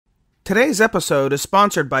Today's episode is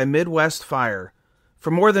sponsored by Midwest Fire.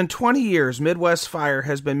 For more than 20 years, Midwest Fire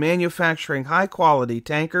has been manufacturing high-quality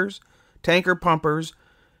tankers, tanker pumpers,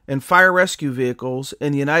 and fire rescue vehicles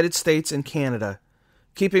in the United States and Canada.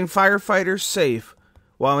 Keeping firefighters safe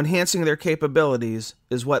while enhancing their capabilities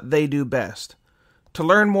is what they do best. To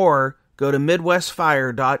learn more, go to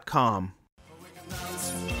MidwestFire.com.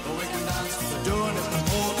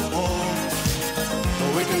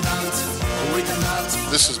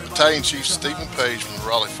 This is Battalion Chief Stephen Page from the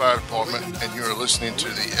Raleigh Fire Department, and you are listening to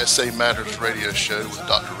the SA Matters radio show with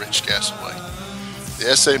Dr. Rich Gasaway.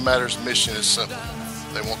 The SA Matters mission is simple.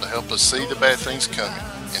 They want to help us see the bad things coming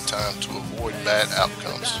in time to avoid bad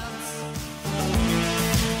outcomes.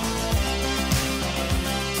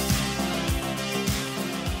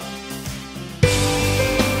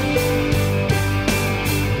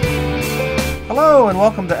 Hello and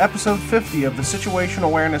welcome to episode 50 of the Situational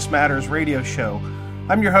Awareness Matters radio show.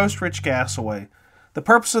 I'm your host, Rich Gasaway. The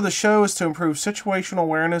purpose of the show is to improve situational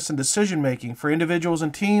awareness and decision-making for individuals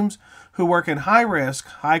and teams who work in high-risk,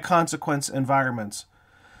 high-consequence environments.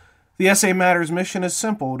 The SA Matters mission is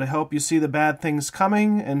simple: to help you see the bad things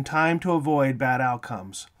coming and time to avoid bad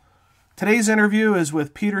outcomes. Today's interview is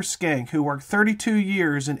with Pete.Schenk, who worked 32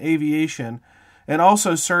 years in aviation and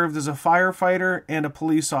also served as a firefighter and a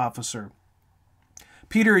police officer.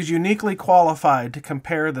 Peter is uniquely qualified to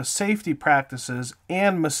compare the safety practices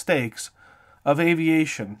and mistakes of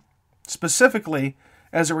aviation, specifically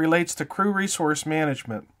as it relates to crew resource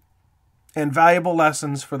management and valuable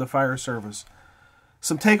lessons for the fire service.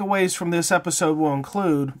 Some takeaways from this episode will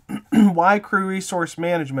include why crew resource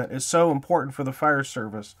management is so important for the fire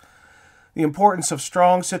service, the importance of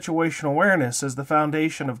strong situational awareness as the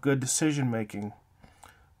foundation of good decision-making,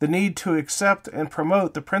 the need to accept and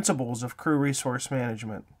promote the principles of crew resource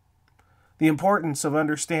management, the importance of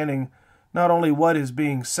understanding not only what is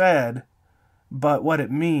being said, but what it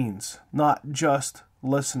means, not just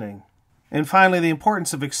listening. And finally, the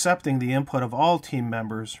importance of accepting the input of all team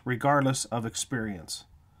members, regardless of experience.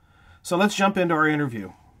 So let's jump into our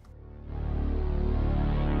interview.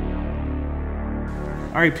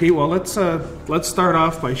 All right, Pete, well, let's start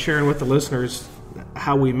off by sharing with the listeners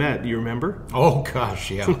how we met. Do you remember? Oh,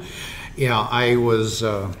 gosh, yeah. Yeah, I was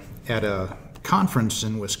at a conference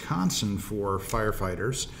in Wisconsin for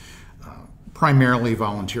firefighters, primarily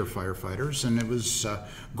volunteer firefighters, and it was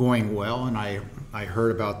going well, and I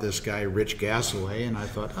heard about this guy, Rich Gasaway, and I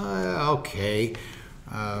thought, okay,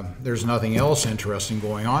 there's nothing else interesting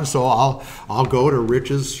going on, so I'll go to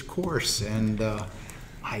Rich's course. And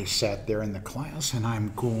I sat there in the class, and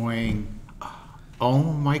I'm going, oh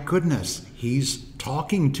my goodness, he's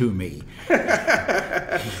talking to me.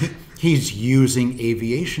 He's using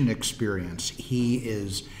aviation experience. He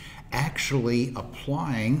is actually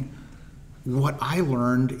applying what I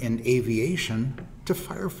learned in aviation to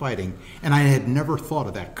firefighting. And I had never thought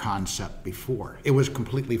of that concept before. It was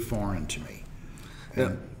completely foreign to me.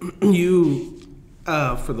 Yeah. You,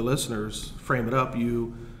 for the listeners, frame it up.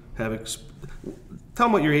 You have tell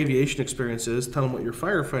them what your aviation experience is. Tell them what your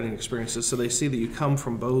firefighting experience is, so they see that you come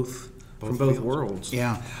from both worlds.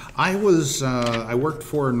 Yeah, I worked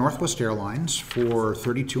for Northwest Airlines for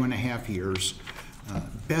 32 and a half years.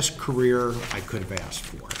 Best career I could have asked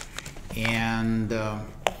for. And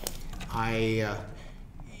I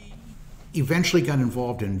eventually got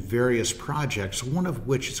involved in various projects, one of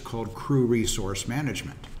which is called crew resource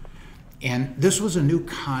management. And this was a new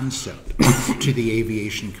concept to the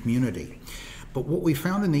aviation community. But what we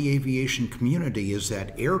found in the aviation community is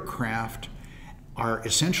that aircraft are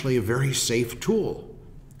essentially a very safe tool.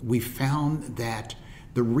 We found that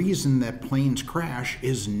the reason that planes crash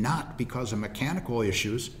is not because of mechanical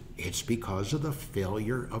issues, it's because of the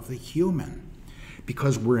failure of the human.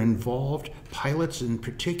 Because we're involved, pilots in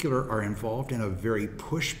particular are involved in a very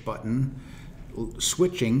push-button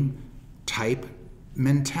switching type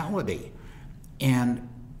mentality. And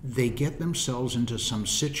they get themselves into some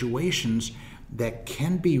situations that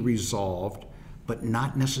can be resolved, but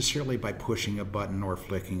not necessarily by pushing a button or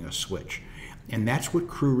flicking a switch. And that's what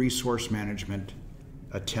crew resource management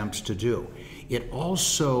attempts to do. It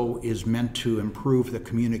also is meant to improve the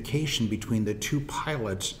communication between the two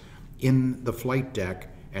pilots in the flight deck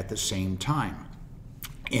at the same time.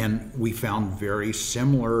 And we found very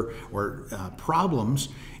similar problems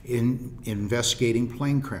in investigating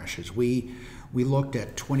plane crashes. We looked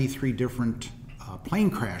at 23 different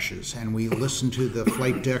plane crashes, and we listened to the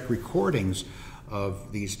flight deck recordings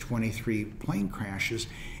of these 23 plane crashes,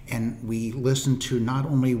 and we listened to not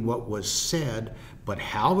only what was said, but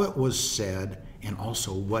how it was said, and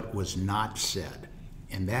also what was not said.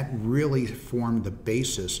 And that really formed the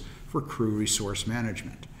basis for crew resource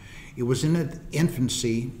management. It was in its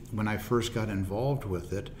infancy when I first got involved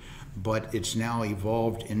with it, but it's now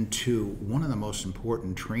evolved into one of the most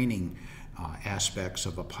important training aspects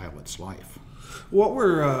of a pilot's life. What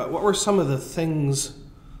were some of the things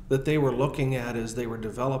that they were looking at as they were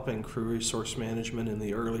developing crew resource management in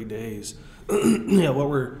the early days?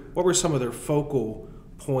 What were some of their focal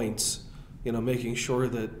points? Making sure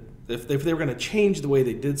that if they were going to change the way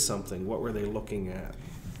they did something, what were they looking at?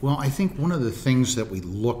 Well, I think one of the things that we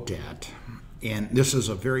looked at, and this is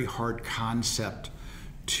a very hard concept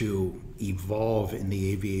to evolve in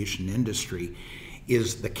the aviation industry,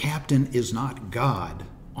 is the captain is not God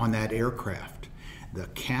on that aircraft. The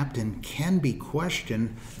captain can be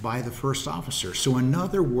questioned by the first officer. So in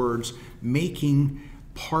other words, making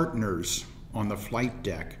partners on the flight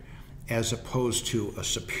deck as opposed to a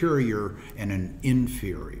superior and an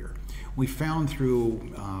inferior. We found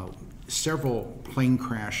through several plane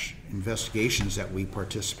crash investigations that we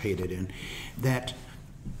participated in that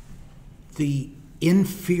the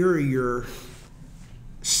inferior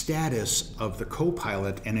status of the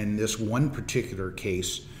co-pilot, and in this one particular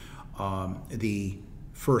case, the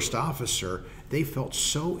first officer, they felt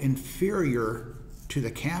so inferior to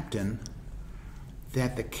the captain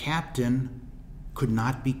that the captain could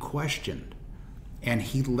not be questioned. And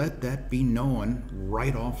he let that be known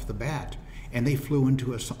right off the bat. And they flew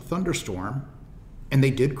into a thunderstorm, and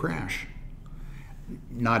they did crash.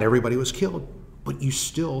 Not everybody was killed, but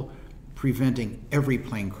preventing every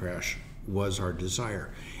plane crash was our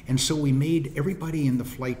desire. And so we made everybody in the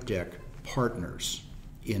flight deck partners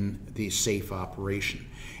in the safe operation.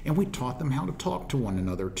 And we taught them how to talk to one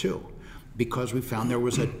another too, because we found there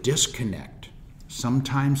was a disconnect.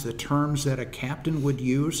 Sometimes the terms that a captain would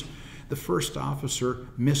use, the first officer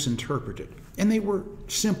misinterpreted, and they were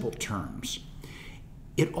simple terms.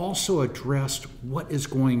 It also addressed what is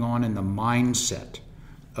going on in the mindset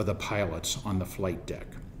of the pilots on the flight deck.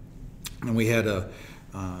 And we had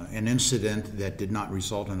an incident that did not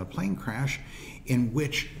result in a plane crash in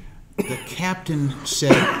which the captain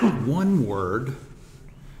said one word,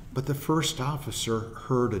 but the first officer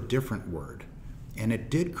heard a different word. And it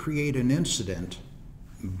did create an incident,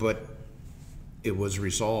 but it was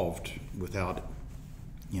resolved without,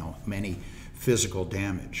 many physical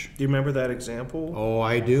damage. Do you remember that example? Oh,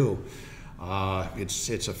 I do.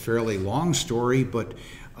 It's a fairly long story, but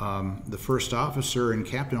the first officer and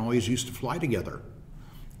captain always used to fly together.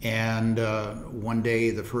 And one day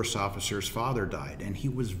the first officer's father died, and he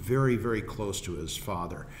was very, very close to his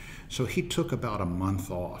father. So he took about a month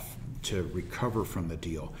off to recover from the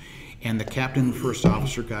deal. And the captain and first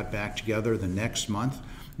officer got back together the next month,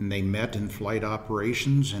 and they met in flight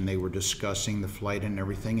operations, and they were discussing the flight and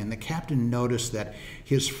everything. And the captain noticed that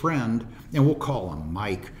his friend, and we'll call him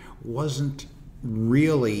Mike, wasn't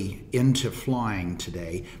really into flying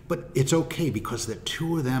today, but it's okay because the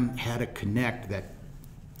two of them had a connect that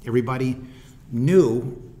everybody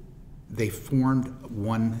knew. They formed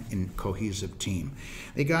one cohesive team.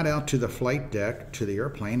 They got out to the flight deck, to the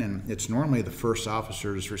airplane, and it's normally the first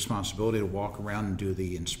officer's responsibility to walk around and do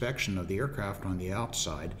the inspection of the aircraft on the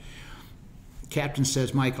outside. Captain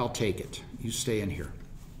says, "Mike, I'll take it. You stay in here."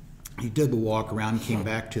 He did the walk around, came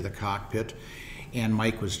back to the cockpit, and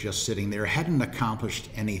Mike was just sitting there, hadn't accomplished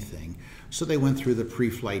anything. So they went through the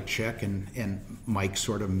pre-flight check, and Mike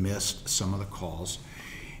sort of missed some of the calls.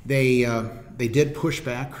 They did push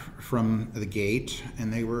back from the gate,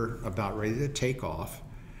 and they were about ready to take off.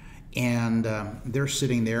 And they're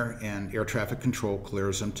sitting there, and air traffic control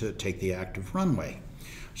clears them to take the active runway.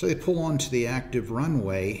 So they pull onto the active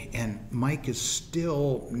runway, and Mike is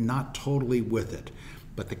still not totally with it,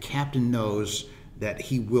 but the captain knows that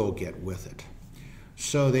he will get with it.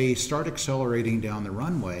 So they start accelerating down the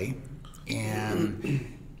runway,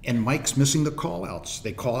 and Mike's missing the call-outs.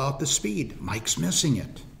 They call out the speed. Mike's missing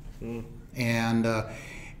it.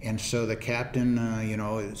 And so the captain,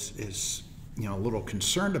 is a little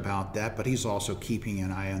concerned about that, but he's also keeping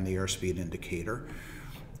an eye on the airspeed indicator.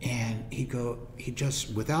 And he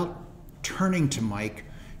just, without turning to Mike,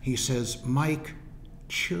 he says, "Mike,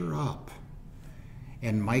 cheer up."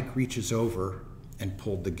 And Mike reaches over and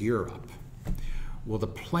pulled the gear up. Well, the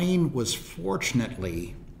plane was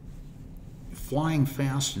fortunately flying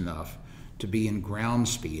fast enough to be in ground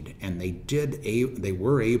speed, and they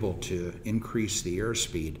were able to increase the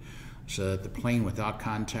airspeed so that the plane, without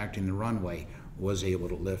contacting the runway, was able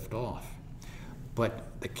to lift off.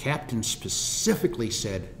 But the captain specifically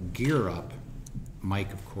said, "Gear up."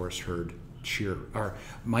 Mike, of course, heard cheer. Or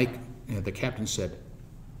Mike, the captain said,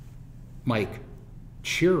 "Mike,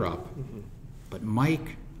 cheer up." But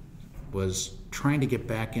Mike was trying to get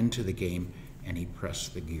back into the game, and he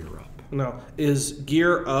pressed the gear up. Now, is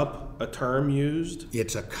gear up a term used?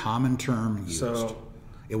 It's a common term used. So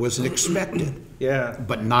it was expected. Yeah.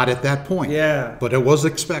 But not at that point. Yeah. But it was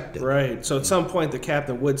expected. Right. So at some point the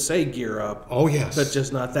captain would say gear up. Oh, yes. But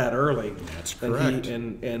just not that early. That's correct.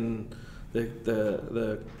 And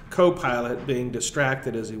the co-pilot, being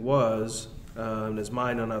distracted as he was, and his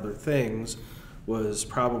mind on other things, was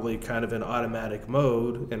probably kind of in automatic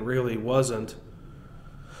mode and really wasn't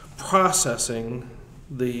processing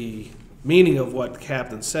the meaning of what the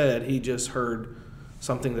captain said. He just heard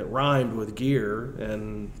something that rhymed with gear,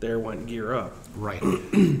 and there went gear up. Right.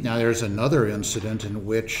 Now, there's another incident in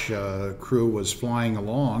which crew was flying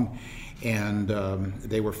along, and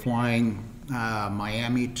they were flying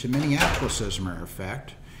Miami to Minneapolis, as a matter of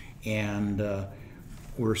fact, and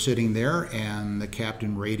we're sitting there, and the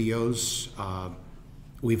captain radios,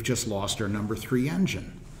 we've just lost our number 3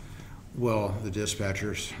 engine. Well, the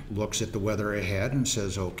dispatcher looks at the weather ahead and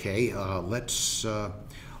says, okay, let's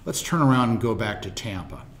turn around and go back to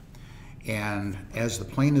Tampa. And as the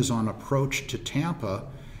plane is on approach to Tampa,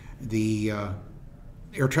 the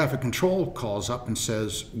air traffic control calls up and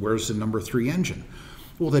says, where's the number 3 engine?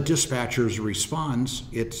 Well, the dispatcher responds,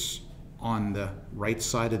 it's on the right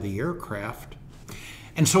side of the aircraft.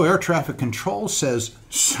 And so air traffic control says,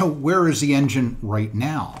 so where is the engine right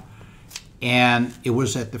now? And it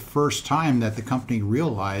was at the first time that the company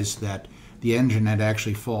realized that the engine had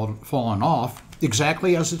actually fallen off,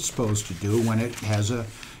 exactly as it's supposed to do when it has a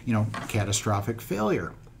catastrophic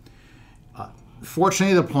failure.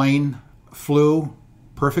 Fortunately, the plane flew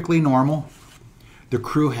perfectly normal. The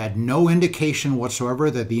crew had no indication whatsoever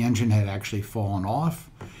that the engine had actually fallen off.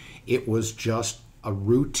 It was just a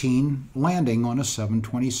routine landing on a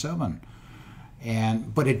 727.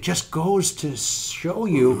 But it just goes to show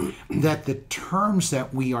you that the terms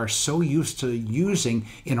that we are so used to using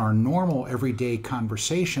in our normal everyday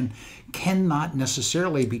conversation cannot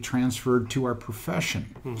necessarily be transferred to our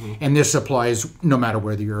profession. Mm-hmm. And this applies no matter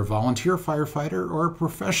whether you're a volunteer firefighter or a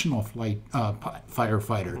professional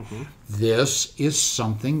firefighter. Mm-hmm. This is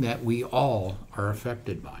something that we all are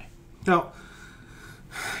affected by. Now,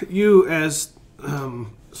 you as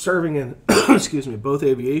serving in both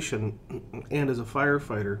aviation and as a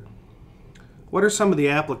firefighter, what are some of the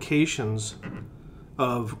applications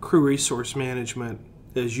of crew resource management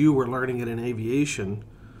as you were learning it in aviation,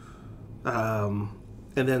 and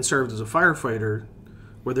then served as a firefighter?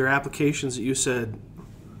 Were there applications that you said,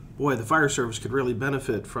 boy, the fire service could really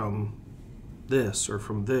benefit from this or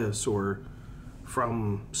from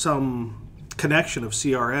some connection of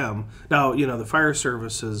CRM? Now, the fire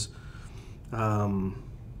service is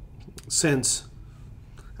since,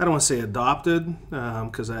 I don't want to say adopted,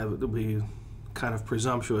 because that would be kind of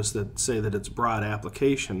presumptuous to say that it's broad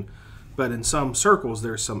application, but in some circles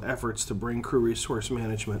there's some efforts to bring crew resource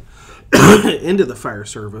management into the fire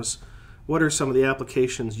service. What are some of the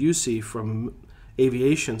applications you see from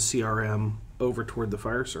aviation CRM over toward the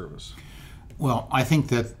fire service? Well, I think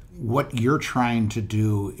that what you're trying to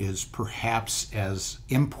do is perhaps as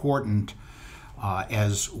important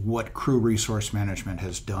as what crew resource management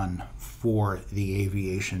has done for the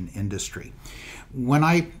aviation industry. When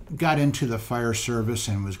I got into the fire service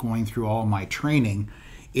and was going through all my training,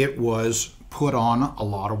 it was put on a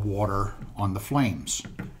lot of water on the flames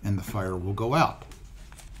and the fire will go out.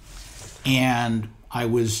 And I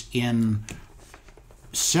was in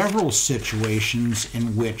several situations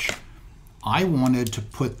in which I wanted to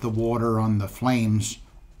put the water on the flames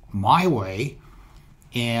my way,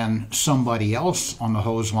 and somebody else on the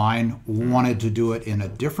hose line wanted to do it in a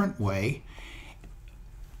different way.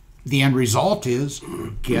 The end result is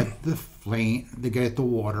get the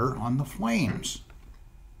water on the flames.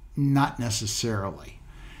 Not necessarily.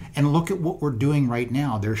 And look at what we're doing right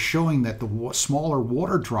now. They're showing that the smaller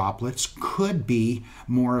water droplets could be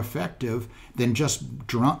more effective than just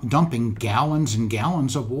dumping gallons and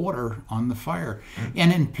gallons of water on the fire.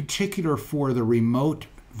 And in particular for the remote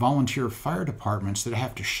volunteer fire departments that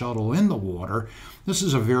have to shuttle in the water, this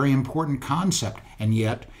is a very important concept, and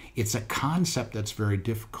yet it's a concept that's very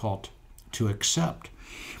difficult to accept.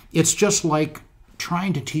 It's just like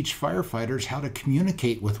trying to teach firefighters how to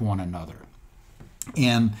communicate with one another.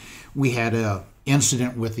 And we had an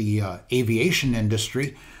incident with the aviation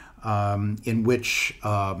industry in which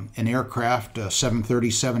an aircraft, a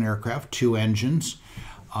 737 aircraft, 2 engines,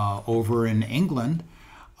 over in England,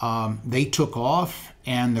 they took off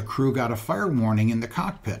and the crew got a fire warning in the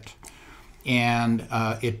cockpit. And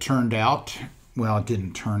it turned out, well, it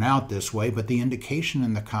didn't turn out this way, but the indication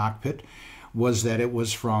in the cockpit was that it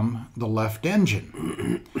was from the left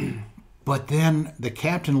engine. But then the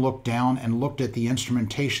captain looked down and looked at the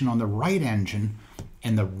instrumentation on the right engine,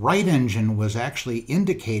 And the right engine was actually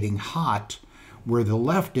indicating hot, where the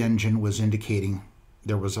left engine was indicating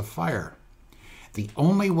there was a fire. The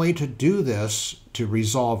only way to do this, to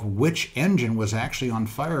resolve which engine was actually on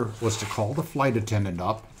fire, was to call the flight attendant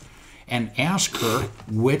up and ask her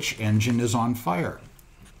which engine is on fire.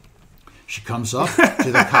 She comes up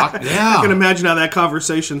to the cockpit. Yeah. I can imagine how that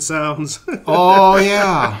conversation sounds. Oh,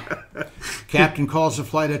 yeah. Captain calls the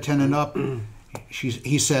flight attendant up.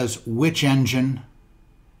 He says, which engine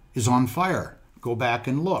is on fire? Go back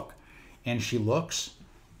and look. And she looks,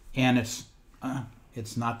 and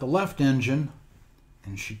it's not the left engine.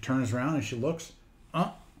 And she turns around and she looks,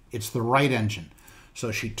 it's the right engine.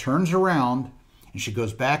 So she turns around and she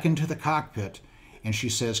goes back into the cockpit and she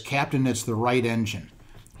says, Captain, it's the right engine.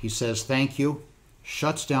 He says, thank you,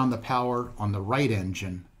 shuts down the power on the right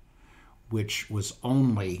engine, which was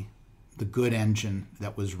only the good engine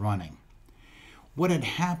that was running. What had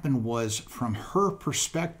happened was, from her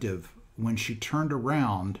perspective, when she turned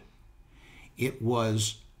around, it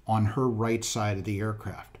was on her right side of the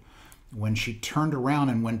aircraft. When she turned around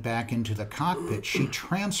and went back into the cockpit, she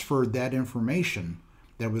transferred that information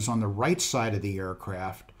that was on the right side of the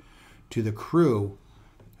aircraft to the crew,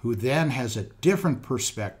 who then has a different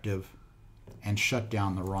perspective and shut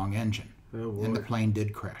down the wrong engine. Oh, boy. And the plane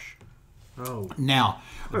did crash. Oh. Now,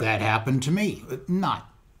 that happened to me.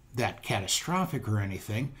 Not that catastrophic or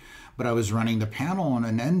anything, but I was running the panel on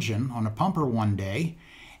an engine, on a pumper one day,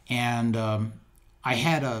 and I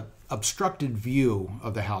had a obstructed view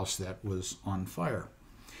of the house that was on fire.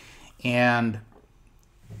 And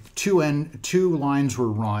two lines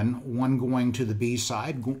were run, one going to the B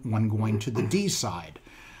side, one going to the D side.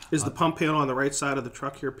 Is the pump panel on the right side of the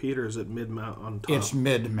truck here, Pete, or is it mid-mount on top? It's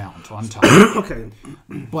mid-mount on top. Okay.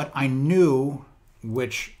 But I knew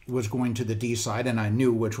which was going to the D side, and I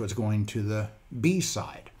knew which was going to the B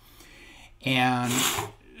side. And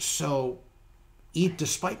so,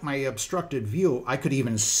 despite my obstructed view, I could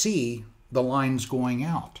even see the lines going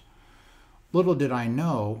out. Little did I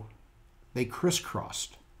know, they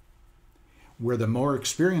crisscrossed. Where the more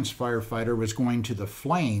experienced firefighter was going to the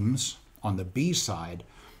flames on the B side,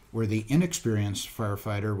 where the inexperienced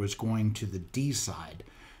firefighter was going to the D side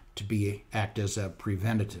to act as a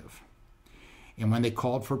preventative. And when they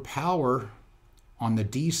called for power on the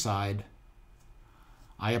D side,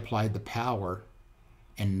 I applied the power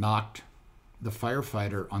and knocked the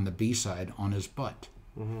firefighter on the B side on his butt.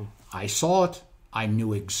 Mm-hmm. I saw it. I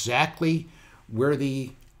knew exactly where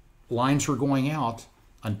the lines were going out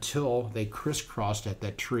until they crisscrossed at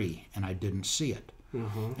that tree, and I didn't see it.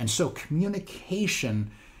 Mm-hmm. And so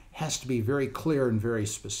communication has to be very clear and very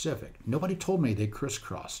specific. Nobody told me they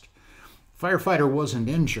crisscrossed. Firefighter wasn't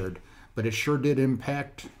injured, but it sure did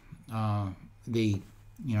impact the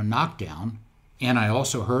knockdown. And I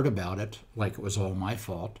also heard about it like it was all my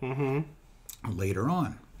fault later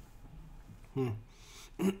on.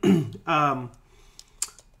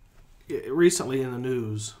 Recently in the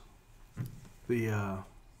news, the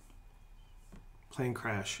plane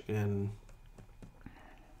crash in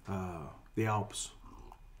the Alps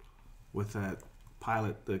with that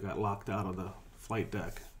pilot that got locked out of the flight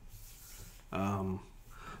deck.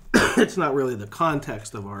 It's not really the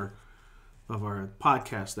context of our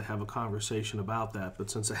podcast to have a conversation about that, but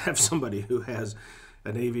since I have somebody who has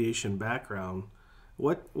an aviation background,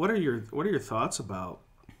 what are your thoughts about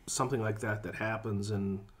something like that happens,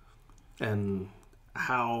 and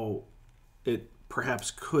how it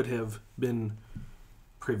perhaps could have been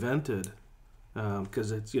prevented,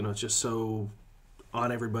 because it's just so on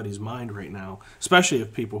everybody's mind right now, especially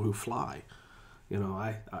if people who fly.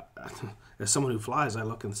 I as someone who flies, I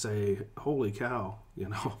look and say, holy cow,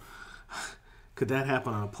 could that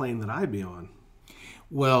happen on a plane that I'd be on?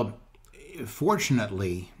 Well,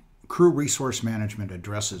 fortunately, crew resource management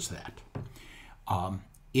addresses that.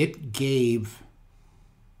 It gave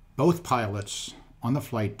both pilots on the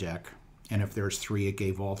flight deck, and if there's three, it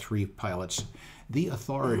gave all three pilots the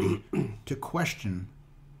authority to question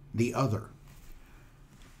the other.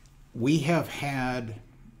 We have had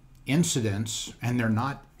incidents, and they're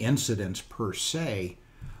not incidents per se,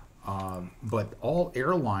 but all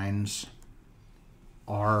airlines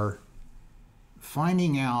are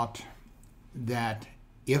finding out that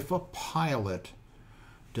if a pilot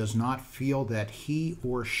does not feel that he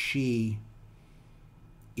or she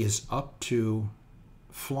is up to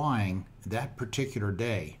flying that particular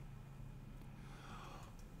day,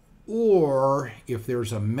 or if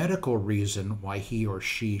there's a medical reason why he or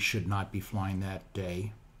she should not be flying that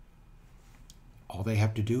day, all they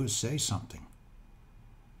have to do is say something.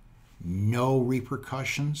 No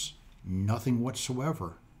repercussions, nothing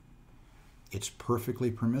whatsoever. It's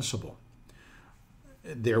perfectly permissible.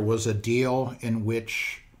 there was a deal in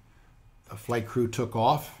which a flight crew took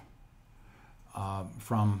off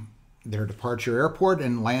from their departure airport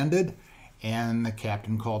and landed, and the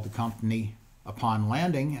captain called the company upon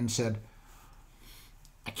landing and said,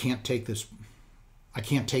 I can't take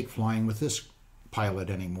flying with this pilot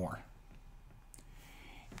anymore.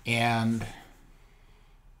 And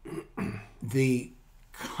the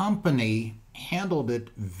company handled it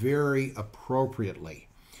very appropriately.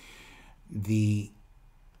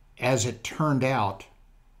 As it turned out,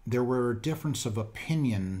 there were a difference of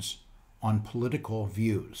opinions on political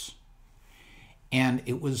views. And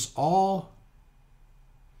it was all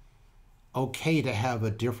okay to have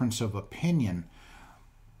a difference of opinion,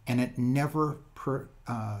 and it never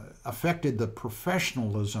affected the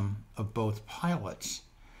professionalism of both pilots.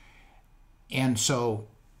 And so,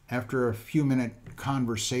 after a few-minute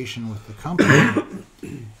conversation with the company,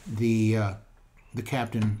 the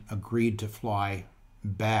captain agreed to fly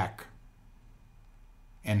back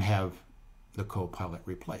and have the co-pilot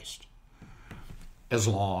replaced, as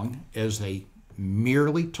long as they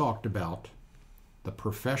merely talked about the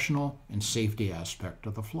professional and safety aspect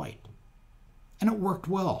of the flight. And it worked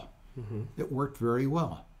well. Mm-hmm. It worked very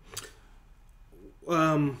well.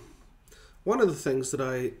 One of the things that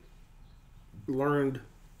I learned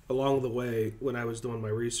along the way when I was doing my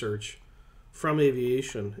research from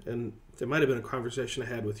aviation, and there might have been a conversation I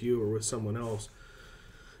had with you or with someone else,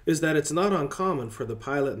 is that it's not uncommon for the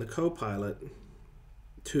pilot and the co-pilot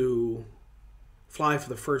to fly for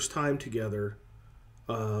the first time together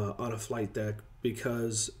on a flight deck,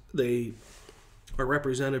 because they are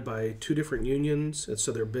represented by two different unions, and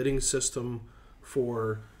so their bidding system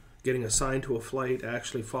for getting assigned to a flight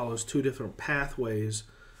actually follows two different pathways,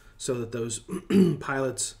 so that those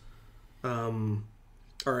pilots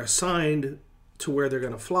are assigned to where they're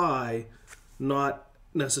going to fly, not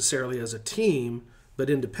necessarily as a team, but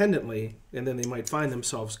independently, and then they might find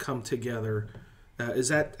themselves come together. Is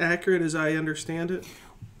that accurate as I understand it?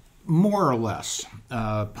 More or less.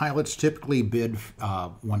 Pilots typically bid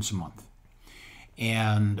once a month.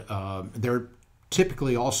 And they're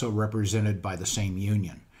typically also represented by the same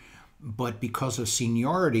union. But because of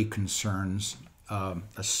seniority concerns,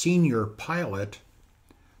 a senior pilot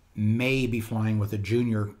may be flying with a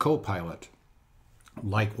junior co-pilot.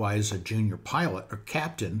 Likewise, a junior pilot or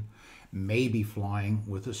captain may be flying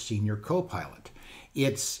with a senior co-pilot.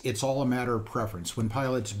 It's all a matter of preference. When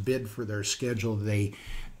pilots bid for their schedule, they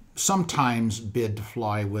sometimes bid to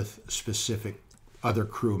fly with specific other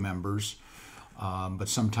crew members,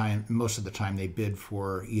 but most of the time they bid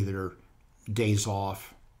for either days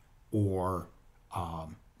off or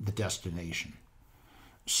the destination.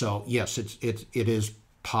 So yes, it is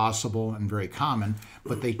possible and very common,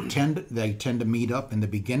 but they tend to meet up in the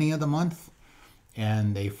beginning of the month,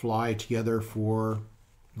 and they fly together for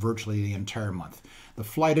virtually the entire month. The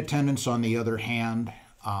flight attendants, on the other hand,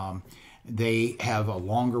 they have a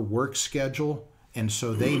longer work schedule, and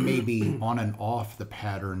so they may be on and off the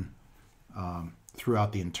pattern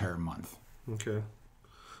throughout the entire month. Okay.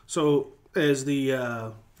 So as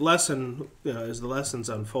the lessons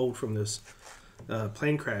unfold from this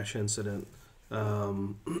plane crash incident,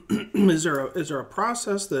 is there a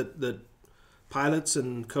process that pilots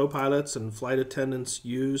and co-pilots and flight attendants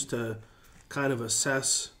use to kind of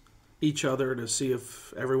assess each other to see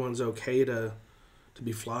if everyone's okay to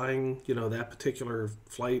be flying, that particular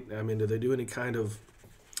flight? I mean, do they do any kind of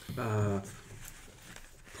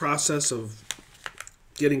process of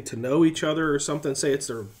getting to know each other or something? Say it's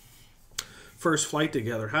their first flight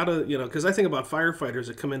together. How do, because I think about firefighters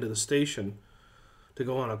that come into the station to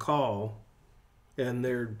go on a call, and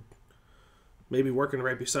they're maybe working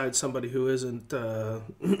right beside somebody who isn't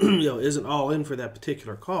all in for that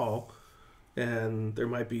particular call, and there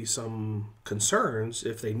might be some concerns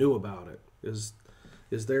if they knew about it.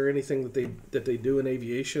 Is there anything that they do in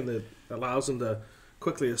aviation that allows them to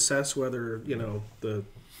quickly assess whether the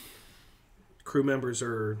crew members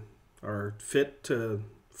are fit to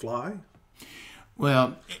fly?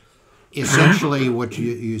 Well, essentially what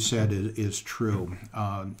you said is true.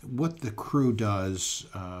 What the crew does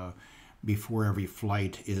before every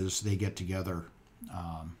flight is they get together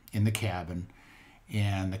in the cabin,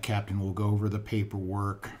 and the captain will go over the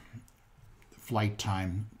paperwork, flight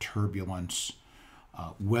time, turbulence,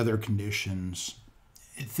 weather conditions,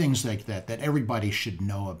 things like that everybody should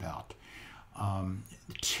know about.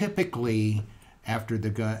 Typically, after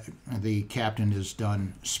the captain is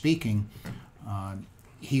done speaking,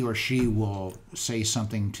 he or she will say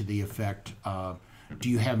something to the effect, do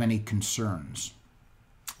you have any concerns?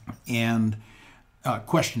 And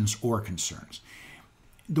questions or concerns.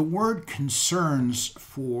 The word concerns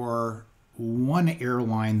for one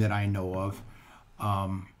airline that I know of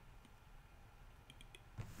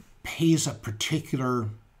pays a particular,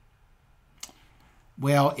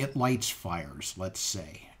 well, it lights fires, let's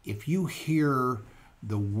say. If you hear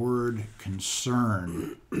the word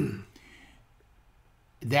concern,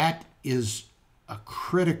 that is a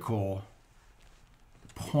critical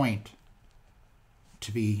point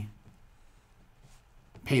to be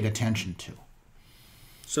paid attention to.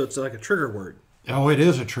 So it's like a trigger word. Oh, it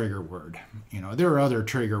is a trigger word. There are other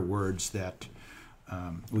trigger words that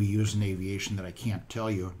we use in aviation that I can't tell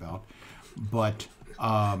you about. But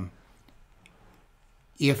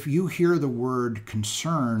if you hear the word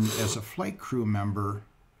concern as a flight crew member,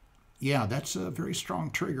 yeah, that's a very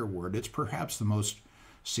strong trigger word. It's perhaps the most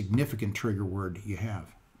significant trigger word you have.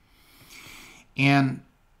 And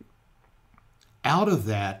out of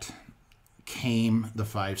that came the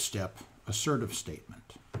 5-step assertive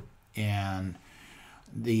statement. And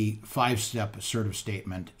the 5-step assertive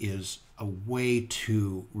statement is a way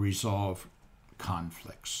to resolve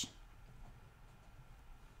conflicts.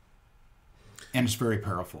 And it's very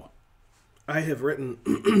powerful. I have written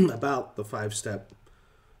about the 5-step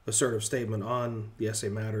assertive statement on the SA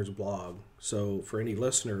Matters blog. So for any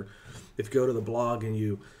listener, if you go to the blog and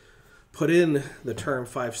you put in the term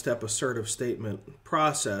 5-step assertive statement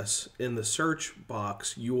process in the search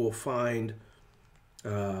box, you will find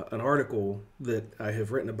an article that I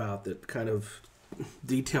have written about that kind of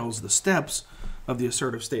details the steps of the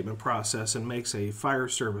assertive statement process and makes a fire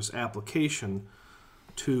service application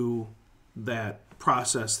to that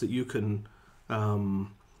process that you can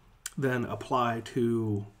then apply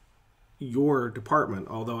to your department,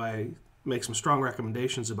 although I make some strong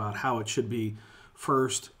recommendations about how it should be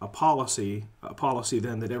first a policy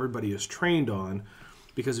then that everybody is trained on,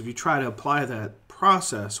 because if you try to apply that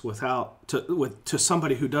process to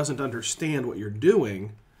somebody who doesn't understand what you're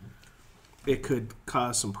doing, it could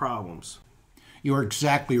cause some problems. You're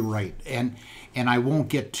exactly right. And I won't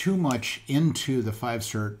get too much into the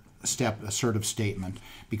 5-step assertive statement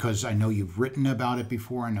because I know you've written about it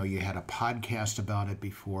before. I know you had a podcast about it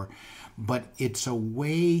before. But it's a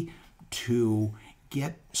way to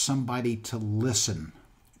get somebody to listen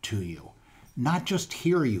to you, not just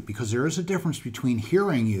hear you, because there is a difference between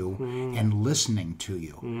hearing you and listening to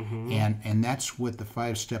you. And that's what the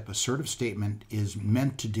 5-step assertive statement is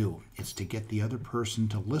meant to do. It's to get the other person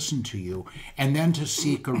to listen to you and then to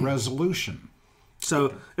seek a resolution.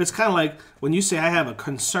 So it's kind of like when you say I have a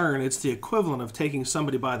concern, it's the equivalent of taking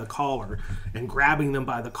somebody by the collar and grabbing them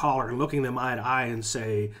by the collar and looking them eye to eye and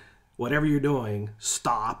say, whatever you're doing,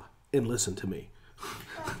 stop and listen to me.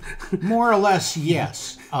 More or less,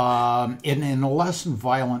 yes. In a less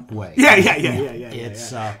violent way. Yeah.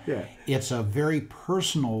 It's a very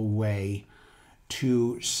personal way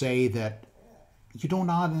to say that you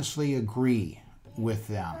don't honestly agree with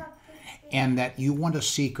them and that you want to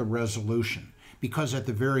seek a resolution. Because at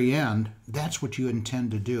the very end, that's what you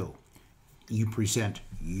intend to do. You present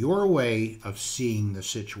your way of seeing the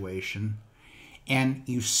situation and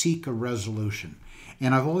you seek a resolution.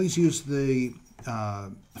 And I've always used the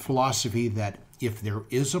philosophy that if there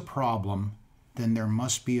is a problem, then there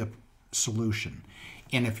must be a solution.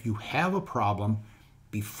 And if you have a problem,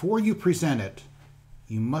 before you present it,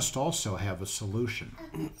 you must also have a solution.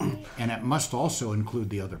 And it must also include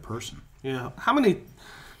the other person. Yeah. How many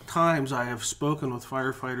times I have spoken with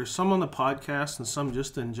firefighters, some on the podcast and some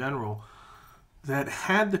just in general, that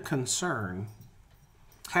had the concern,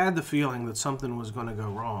 had the feeling that something was going to go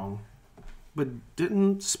wrong, but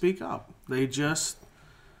didn't speak up. They just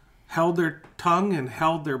held their tongue and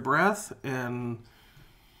held their breath and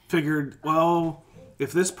figured, well,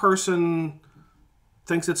 if this person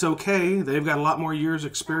thinks it's okay, they've got a lot more years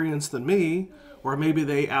experience than me, or maybe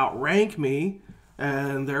they outrank me,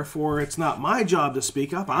 and therefore it's not my job to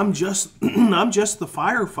speak up. I'm just the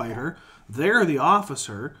firefighter. They're the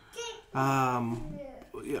officer.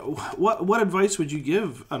 What advice would you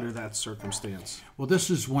give under that circumstance? Well,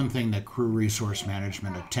 this is one thing that crew resource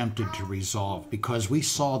management attempted to resolve, because we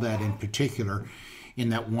saw that in particular in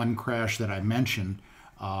that one crash that I mentioned.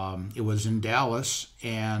 It was in Dallas,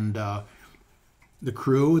 and the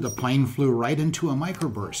plane flew right into a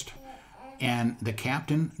microburst. And the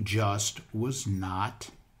captain just was not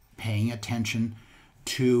paying attention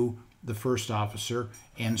to the first officer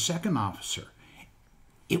and second officer.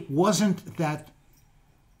 It wasn't that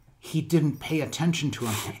he didn't pay attention to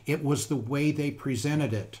him. It was the way they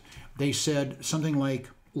presented it. They said something like,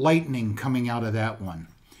 lightning coming out of that one.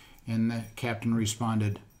 And the captain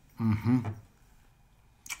responded, mm-hmm.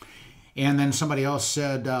 And then somebody else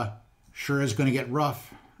said, sure is going to get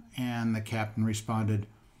rough. And the captain responded,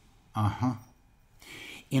 uh-huh.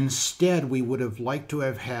 Instead, we would have liked to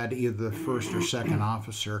have had either the first or second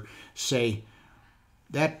officer say,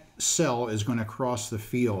 that cell is going to cross the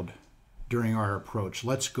field during our approach.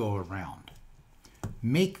 Let's go around.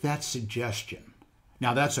 Make that suggestion.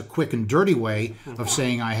 Now, that's a quick and dirty way of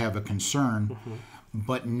saying I have a concern,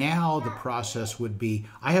 but now the process would be,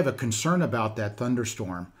 I have a concern about that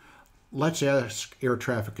thunderstorm. Let's ask air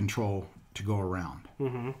traffic control to go around.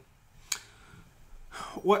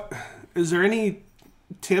 What is there any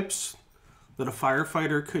tips that a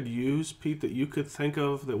firefighter could use, Pete, that you could think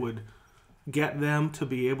of that would get them to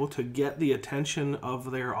be able to get the attention of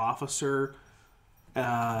their officer?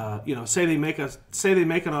 Say they make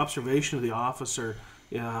an observation of the officer,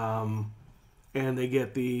 and they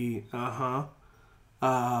get the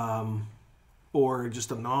or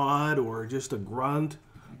just a nod or just a grunt.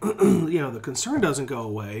 The concern doesn't go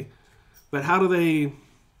away, but how do they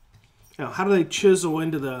chisel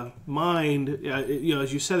into the mind?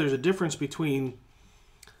 As you said, there's a difference between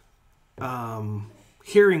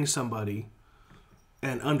hearing somebody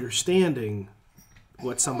and understanding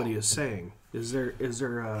what somebody is saying. Is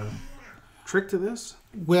there a trick to this?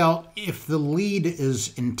 Well, if the lead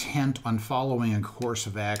is intent on following a course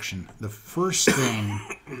of action, the first thing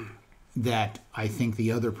that I think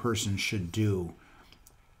the other person should do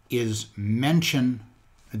is mention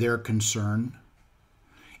their concern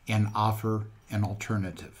and offer an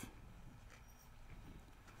alternative.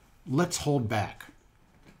 Let's hold back.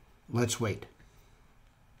 Let's wait.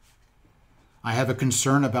 I have a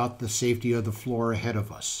concern about the safety of the floor ahead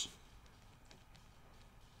of us.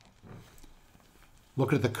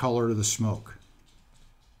 Look at the color of the smoke.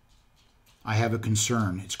 I have a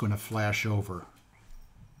concern. It's going to flash over.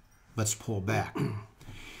 Let's pull back.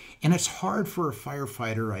 And it's hard for a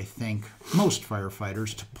firefighter, I think, most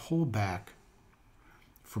firefighters, to pull back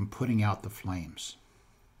from putting out the flames.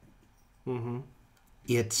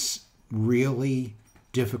 It's really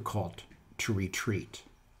difficult to retreat.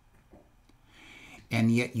 And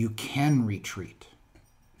yet you can retreat.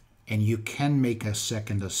 And you can make a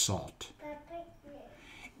second assault.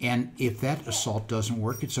 And if that assault doesn't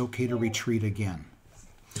work, it's okay to retreat again.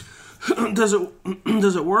 Does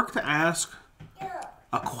it work to ask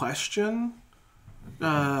a question?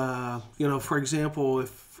 For example,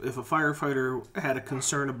 if a firefighter had a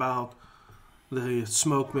concern about the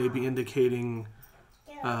smoke maybe indicating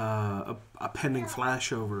a pending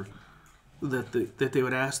flashover, that they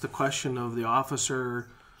would ask the question of the officer,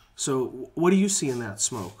 so what do you see in that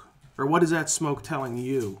smoke? Or what is that smoke telling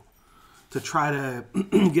you? To try to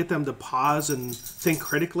get them to pause and think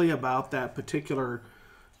critically about that particular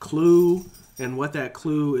clue and what that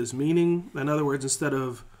clue is meaning. In other words, instead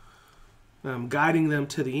of guiding them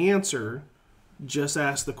to the answer, just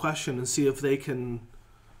ask the question and see if they can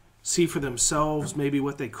see for themselves maybe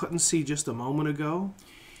what they couldn't see just a moment ago.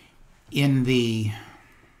 In the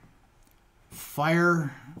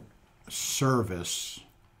fire service,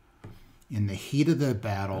 in the heat of the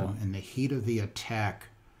battle, in the heat of the attack,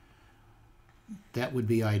 that would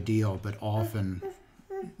be ideal, but often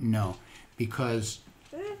no. Because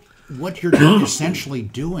what you're essentially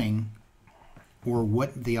doing, or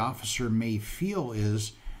what the officer may feel,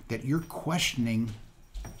 is that you're questioning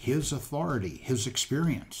his authority, his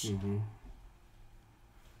experience.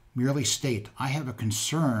 Merely state, I have a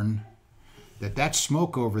concern that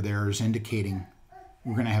smoke over there is indicating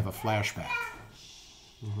we're going to have a flashback.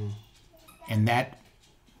 And that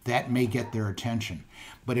may get their attention.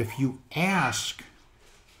 But if you ask,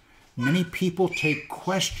 many people take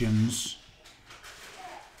questions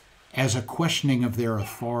as a questioning of their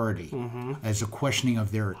authority, as a questioning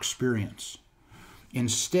of their experience.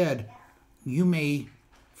 Instead, you may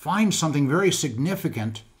find something very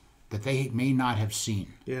significant that they may not have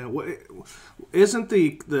seen. Yeah, isn't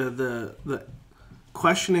the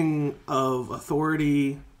questioning of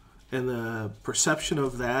authority and the perception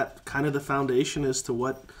of that kind of the foundation as to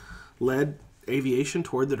what led aviation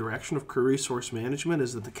toward the direction of crew resource management?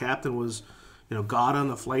 Is that the captain was, God on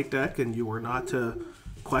the flight deck, and you were not to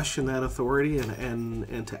question that authority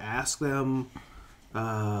and to ask them,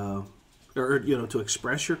 or to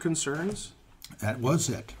express your concerns? That was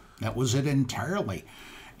it. That was it entirely.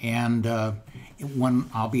 And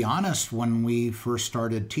I'll be honest, when we first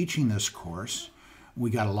started teaching this course, we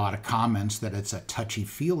got a lot of comments that it's a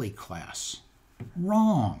touchy-feely class.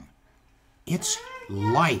 Wrong. It's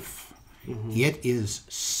life. It is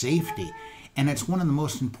safety. And it's one of the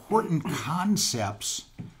most important concepts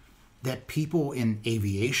that people in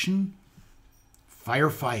aviation,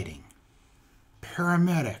 firefighting,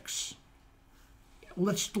 paramedics,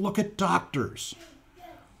 let's look at doctors.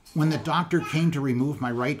 When the doctor came to remove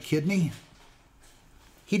my right kidney,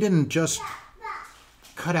 he didn't just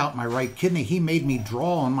cut out my right kidney, he made me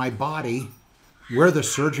draw on my body where the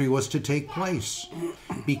surgery was to take place,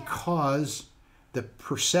 because the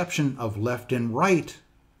perception of left and right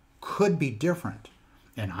could be different.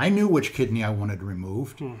 And I knew which kidney I wanted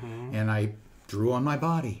removed, and I drew on my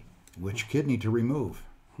body which kidney to remove.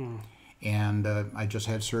 And I just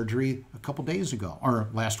had surgery a couple days ago, or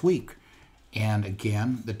last week. And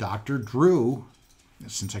again, the doctor drew,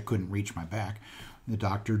 since I couldn't reach my back, the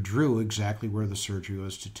doctor drew exactly where the surgery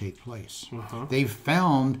was to take place. They've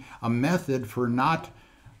found a method for not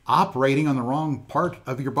operating on the wrong part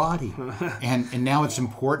of your body. And now it's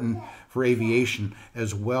important for aviation,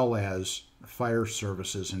 as well as fire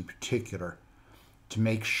services in particular, to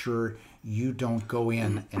make sure you don't go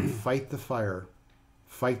in and fight the fire,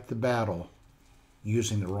 fight the battle,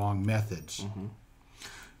 using the wrong methods.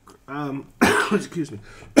 Excuse me.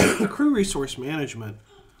 Crew resource management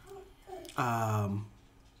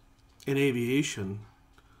in aviation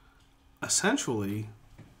essentially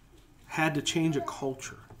had to change a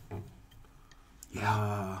culture.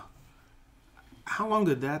 How long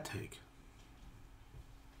did that take?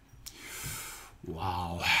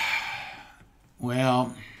 Wow.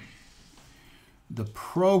 Well, the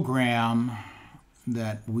program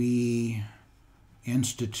that we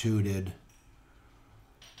instituted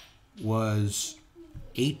was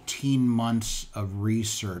 18 months of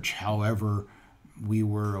research. However, we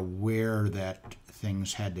were aware that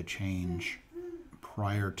things had to change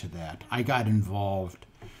prior to that. I got involved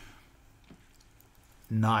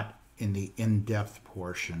not in the in-depth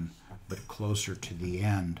portion, but closer to the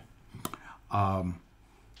end.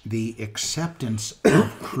 The acceptance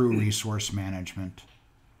of crew resource management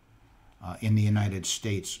in the United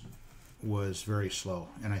States was very slow,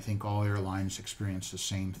 and I think all airlines experience the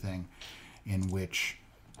same thing, in which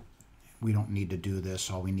we don't need to do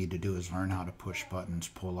this. All we need to do is learn how to push buttons,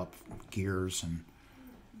 pull up gears,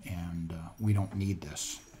 and we don't need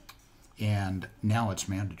this. And now it's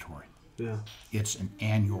mandatory. Yeah, it's an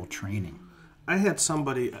annual training. I had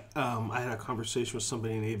somebody. I had a conversation with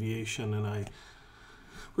somebody in aviation, and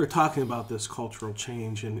we were talking about this cultural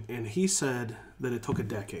change, and he said that it took a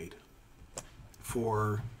decade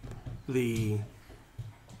for the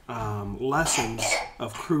lessons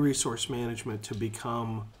of crew resource management to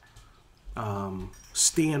become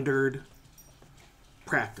standard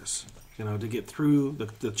practice. To get through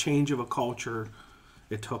the change of a culture,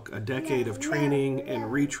 it took a decade of training and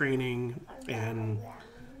retraining and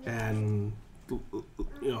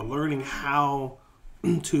learning how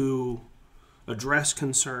to address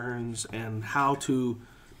concerns and how to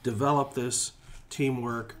develop this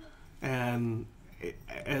teamwork. And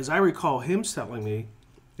as I recall him telling me,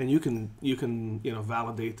 and you can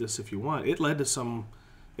validate this if you want, it led to some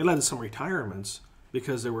retirements,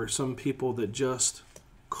 because there were some people that just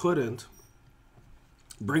couldn't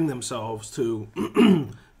bring themselves to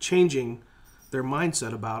changing their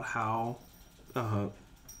mindset about how a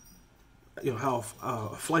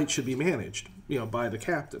flight should be managed by the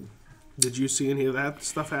captain. Did you see any of that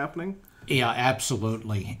stuff happening? Yeah,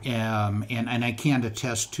 absolutely. And I can't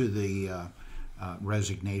attest to the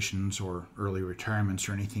resignations or early retirements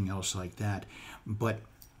or anything else like that. But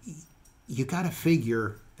you got to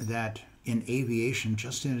figure that in aviation,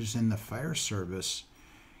 just as in the fire service,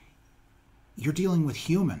 you're dealing with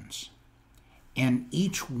humans. And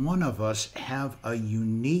each one of us have a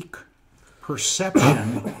unique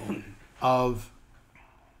perception of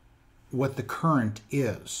what the current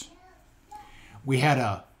is. We had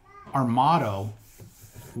our motto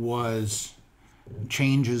was,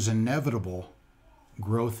 change is inevitable,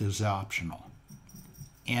 growth is optional.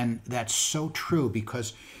 And that's so true,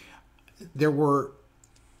 because there were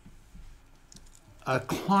a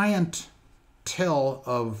clientele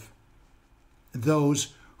of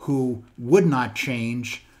those who would not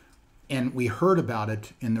change, and we heard about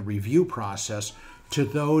it in the review process, to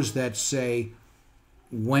those that say,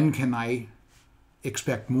 when can I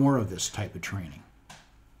expect more of this type of training?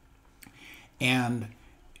 And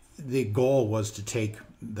the goal was to take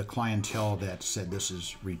the clientele that said this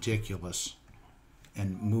is ridiculous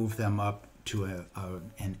and move them up to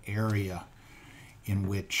an area in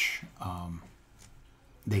which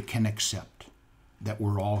they can accept that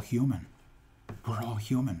we're all human. We're all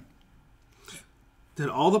human. Did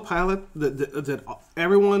all the did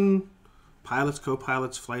everyone, pilots,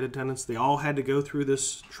 co-pilots, flight attendants, they all had to go through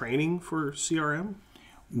this training for CRM?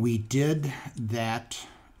 We did that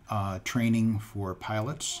training for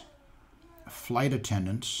pilots, flight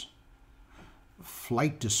attendants,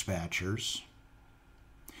 flight dispatchers,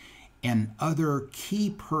 and other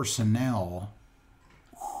key personnel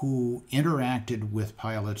who interacted with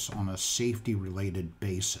pilots on a safety-related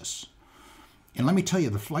basis. And let me tell you,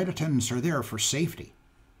 the flight attendants are there for safety.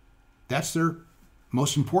 That's their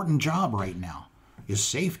most important job right now, is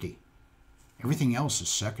safety. Everything else is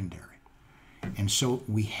secondary. And so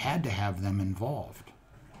we had to have them involved.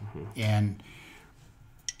 And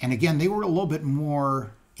again, they were a little bit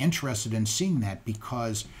more interested in seeing that,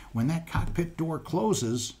 because when that cockpit door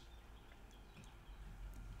closes,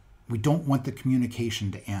 we don't want the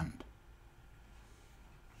communication to end.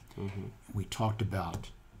 We talked about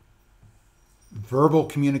verbal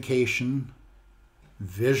communication,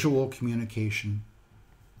 visual communication,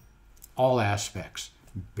 all aspects,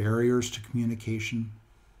 barriers to communication,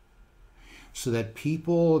 so that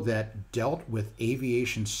people that dealt with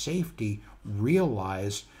aviation safety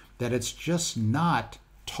realized that it's just not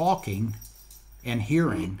talking and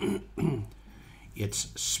hearing, it's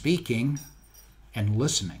speaking and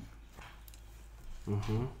listening.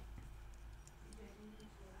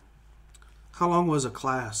 How long was a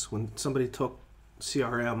class when somebody took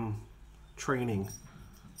CRM training?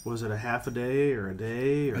 Was it a half a day or a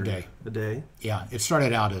day? Or A day. A day? Yeah, it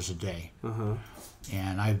started out as a day.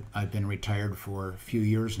 And I've been retired for a few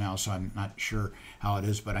years now, so I'm not sure how it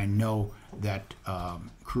is, but I know that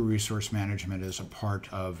crew resource management is a part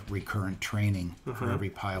of recurrent training for every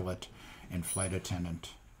pilot and flight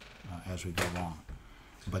attendant as we go along.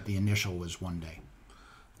 But the initial was 1 day.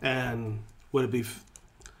 And would it be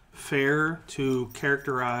fair to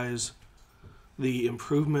characterize the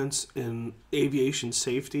improvements in aviation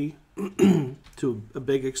safety to a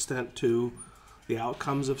big extent to the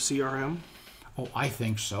outcomes of CRM? Oh, I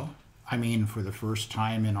think so. I mean, for the first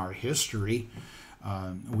time in our history,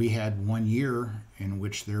 we had 1 year in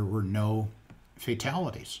which there were no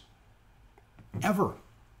fatalities. Ever.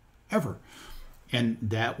 And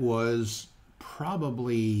that was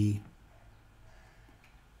probably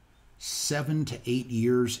 7 to 8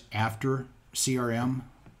 years after CRM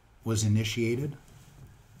was initiated.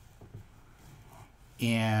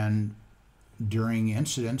 And during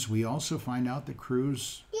incidents, we also find out that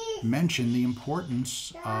crews mention the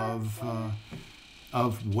importance of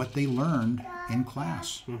what they learned in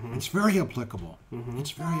class. It's very applicable.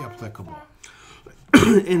 It's very applicable.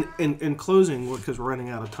 In closing, because we're running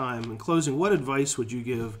out of time, in closing, what advice would you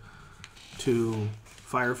give to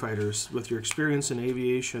firefighters with your experience in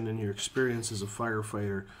aviation and your experience as a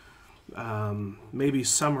firefighter? Maybe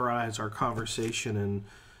summarize our conversation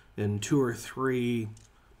in 2 or 3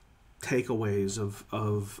 takeaways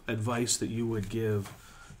of advice that you would give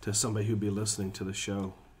to somebody who'd be listening to the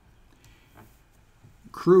show.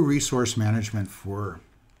 Crew resource management for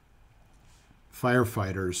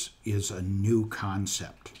firefighters is a new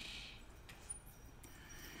concept.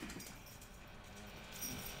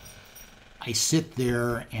 I sit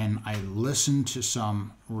there and I listen to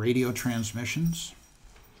some radio transmissions.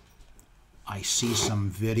 I see some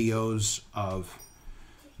videos of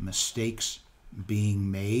mistakes being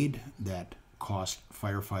made that cost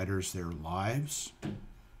firefighters their lives,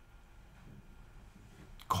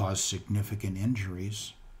 cause significant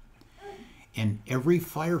injuries. And every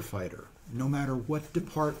firefighter, no matter what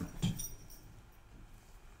department,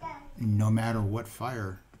 no matter what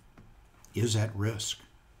fire, is at risk.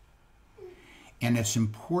 And it's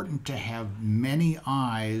important to have many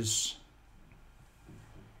eyes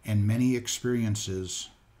and many experiences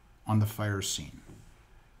on the fire scene.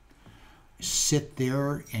 Sit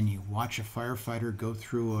there and you watch a firefighter go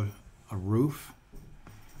through a roof,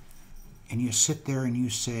 and you sit there and you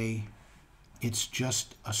say, it's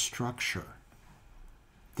just a structure.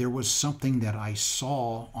 There was something that I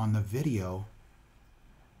saw on the video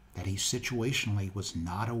that he situationally was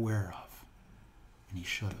not aware of, and he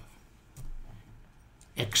should have.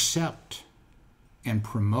 Accept and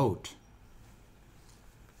promote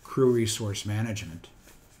crew resource management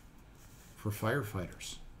for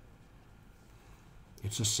firefighters.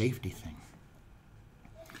 It's a safety thing.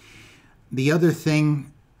 The other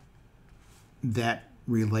thing that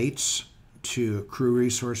relates to crew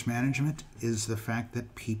resource management is the fact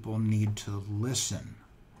that people need to listen.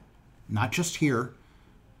 Not just hear,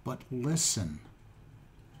 but listen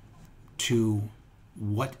to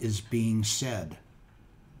what is being said.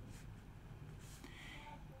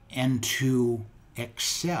 And to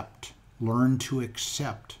accept, learn to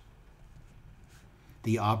accept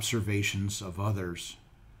the observations of others,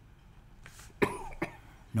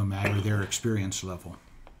 no matter their experience level.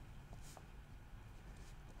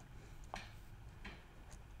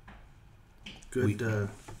 Good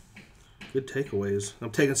takeaways. I'm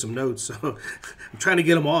taking some notes, so I'm trying to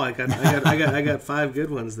get them all. I got 5 good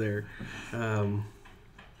ones there. Yeah,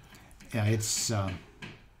 it's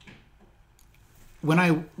when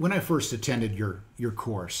I first attended your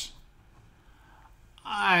course,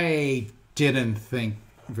 I didn't think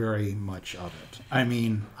very much of it. I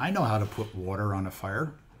mean, I know how to put water on a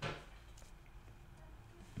fire,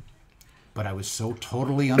 but I was so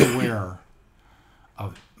totally unaware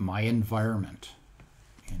of my environment,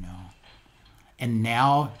 you know. And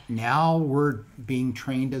now we're being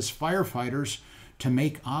trained as firefighters to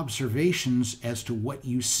make observations as to what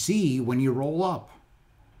you see when you roll up.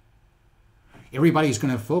 Everybody's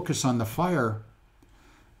going to focus on the fire,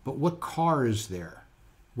 but what car is there?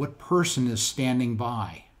 What person is standing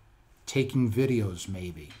by, taking videos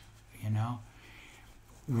maybe, you know?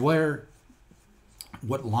 What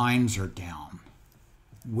lines are down?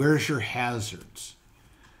 Where's your hazards?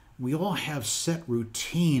 We all have set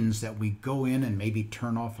routines that we go in and maybe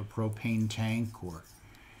turn off a propane tank or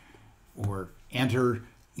enter,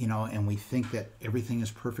 you know, and we think that everything is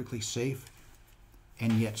perfectly safe.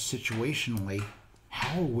 And yet situationally,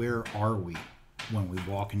 how aware are we when we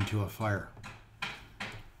walk into a fire?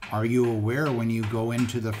 Are you aware when you go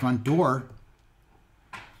into the front door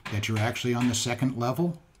that you're actually on the second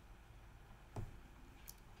level?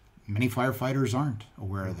 Many firefighters aren't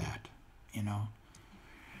aware of that, you know.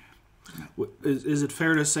 Is it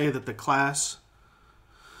fair to say that the class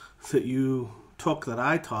that you took, that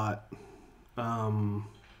I taught,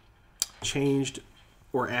 changed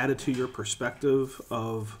or added to your perspective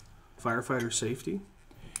of firefighter safety?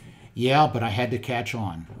 Yeah, but I had to catch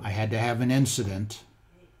on. I had to have an incident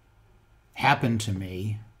happen to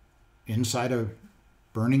me inside a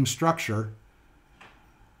burning structure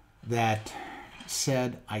that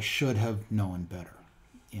said I should have known better,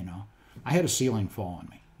 you know. I had a ceiling fall on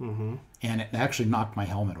me. Mm-hmm. And it actually knocked my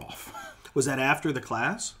helmet off. Was that after the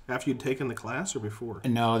class? After you'd taken the class or before?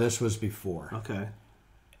 No, this was before. Okay.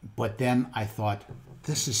 But then I thought,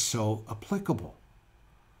 this is so applicable.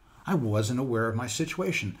 I wasn't aware of my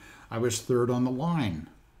situation. I was third on the line.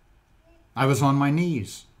 I was on my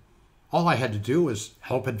knees. All I had to do was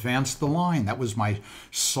help advance the line. That was my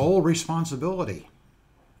sole responsibility.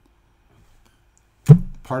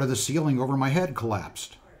 Part of the ceiling over my head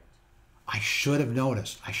collapsed. I should have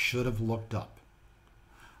noticed. I should have looked up.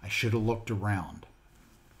 I should have looked around.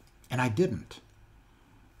 And I didn't.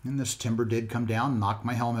 And this timber did come down, knock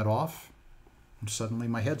my helmet off, and suddenly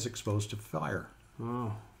my head's exposed to fire.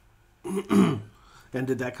 Oh. And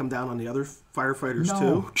did that come down on the other firefighters too?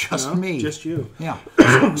 No, just me. Just you. Yeah.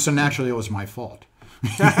 So naturally it was my fault.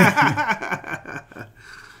 I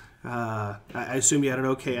assume you had an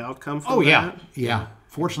okay outcome from that? Yeah. Yeah.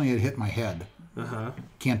 Fortunately, it hit my head. Uh-huh.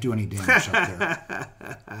 Can't do any damage up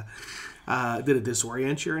there. Did it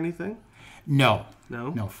disorient you or anything? No.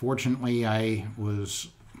 No? Fortunately, I was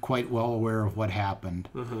quite well aware of what happened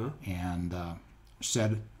and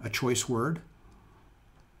said a choice word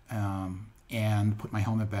and put my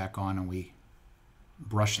helmet back on, and we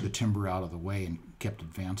brushed the timber out of the way and kept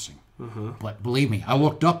advancing. But believe me, I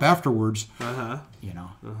looked up afterwards, you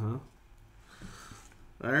know.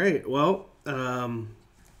 All right. Well,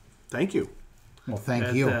 thank you. Well,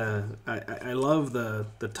 thank you. I love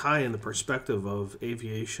the tie and the perspective of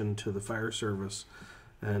aviation to the fire service.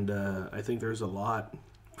 And I think there's a lot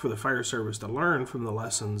for the fire service to learn from the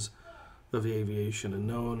lessons of aviation. And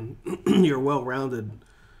knowing your well-rounded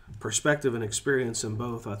perspective and experience in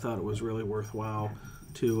both, I thought it was really worthwhile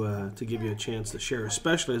to give you a chance to share,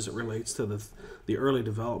 especially as it relates to the early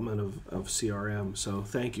development of CRM. So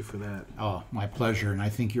thank you for that. Oh, my pleasure. And I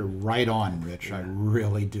think you're right on, Rich. Yeah. I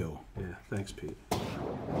really do. Yeah, thanks, Pete.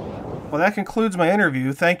 Well, that concludes my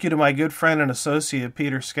interview. Thank you to my good friend and associate,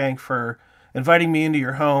 Pete.Schenk, for inviting me into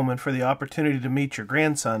your home and for the opportunity to meet your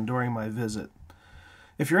grandson during my visit.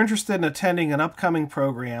 If you're interested in attending an upcoming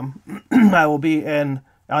program, I will be on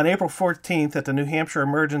April 14th at the New Hampshire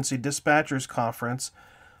Emergency Dispatchers Conference,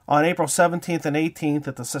 on April 17th and 18th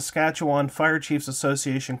at the Saskatchewan Fire Chiefs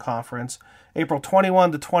Association Conference, April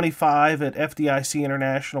 21 to 25 at FDIC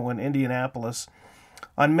International in Indianapolis,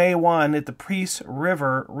 on May 1 at the Peace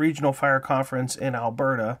River Regional Fire Conference in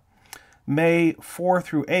Alberta, May 4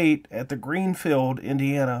 through 8 at the Greenfield,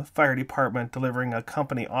 Indiana Fire Department delivering a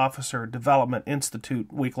Company Officer Development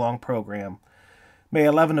Institute week-long program, May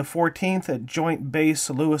 11 to 14th at Joint Base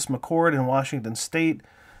Lewis McChord in Washington State,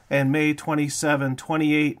 and May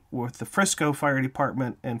 27-28 with the Frisco Fire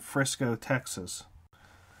Department in Frisco, Texas.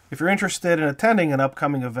 If you're interested in attending an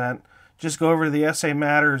upcoming event, just go over to the SA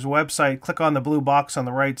Matters website, click on the blue box on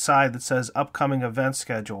the right side that says Upcoming Event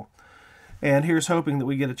Schedule. And here's hoping that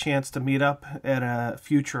we get a chance to meet up at a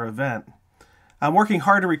future event. I'm working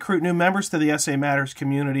hard to recruit new members to the SA Matters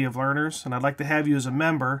community of learners, and I'd like to have you as a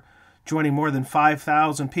member, joining more than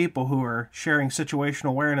 5,000 people who are sharing situational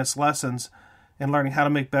awareness lessons and learning how to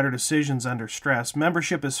make better decisions under stress.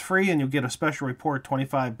 Membership is free, and you'll get a special report,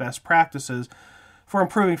 25 Best Practices for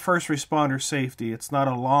Improving First Responder Safety. It's not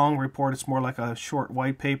a long report. It's more like a short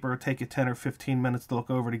white paper. It'll take you 10 or 15 minutes to look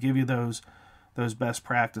over to give you those best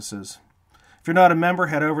practices. If you're not a member,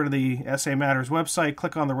 head over to the SA Matters website,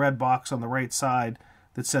 click on the red box on the right side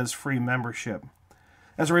that says free membership.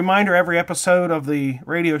 As a reminder, every episode of the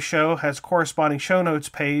radio show has corresponding show notes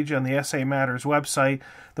page on the SA Matters website.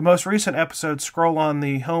 The most recent episodes scroll on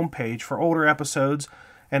the home page. For older episodes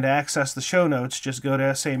and to access the show notes, just go to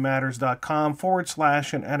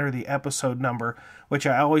samatters.com/and enter the episode number, which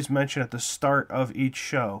I always mention at the start of each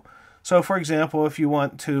show. So, for example, if you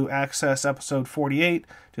want to access episode 48,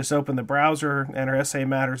 just open the browser, enter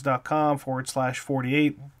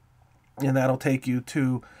samatters.com/48, and that'll take you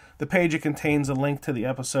to the page. It contains a link to the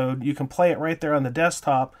episode. You can play it right there on the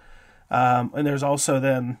desktop, and there's also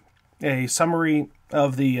then a summary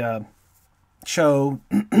of the show,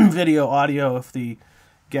 video, audio, if the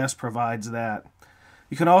guest provides that.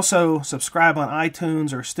 You can also subscribe on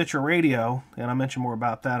iTunes or Stitcher Radio, and I'll mention more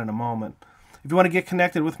about that in a moment. If you want to get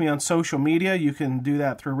connected with me on social media, you can do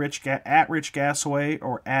that through at Rich Gasaway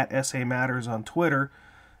or at SA Matters on Twitter.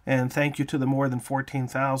 And thank you to the more than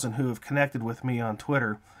 14,000 who have connected with me on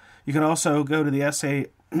Twitter. You can also go to the SA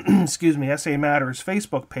Matters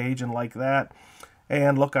Facebook page and like that,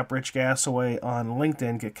 and look up Rich Gasaway on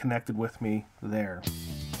LinkedIn. Get connected with me there.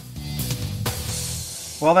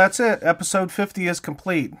 Well, that's it. Episode 50 is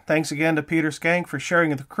complete. Thanks again to Pete.Schenk for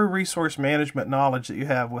sharing the crew resource management knowledge that you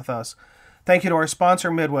have with us. Thank you to our sponsor,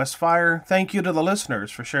 Midwest Fire. Thank you to the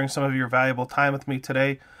listeners for sharing some of your valuable time with me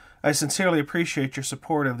today. I sincerely appreciate your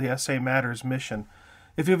support of the SA Matters mission.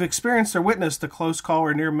 If you've experienced or witnessed a close call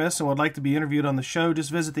or near miss and would like to be interviewed on the show,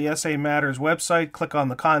 just visit the SA Matters website, click on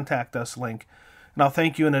the Contact Us link, and I'll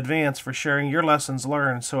thank you in advance for sharing your lessons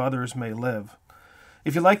learned so others may live.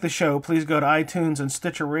 If you like the show, please go to iTunes and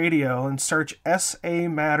Stitcher Radio and search SA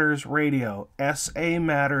Matters Radio, SA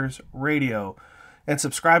Matters Radio, and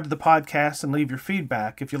subscribe to the podcast and leave your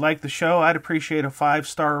feedback. If you like the show, I'd appreciate a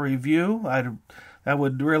 5-star review. That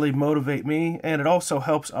would really motivate me, and it also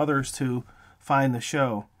helps others to find the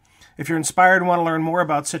show. If you're inspired and want to learn more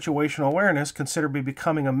about situational awareness, consider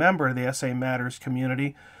becoming a member of the SA Matters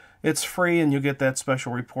community. It's free, and you'll get that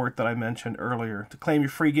special report that I mentioned earlier. To claim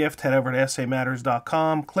your free gift, head over to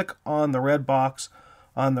samatters.com, click on the red box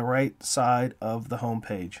on the right side of the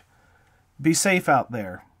homepage. Be safe out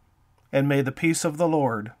there, and may the peace of the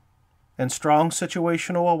Lord and strong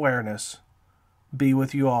situational awareness be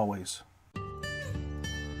with you always.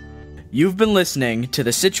 You've been listening to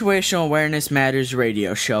the Situational Awareness Matters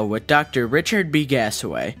radio show with Dr. Richard B.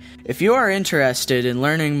 Gasaway. If you are interested in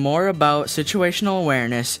learning more about situational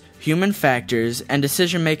awareness, human factors, and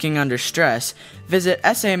decision-making under stress, visit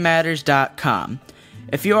samatters.com.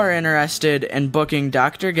 If you are interested in booking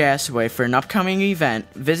Dr. Gasaway for an upcoming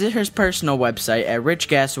event, visit his personal website at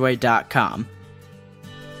richgasaway.com.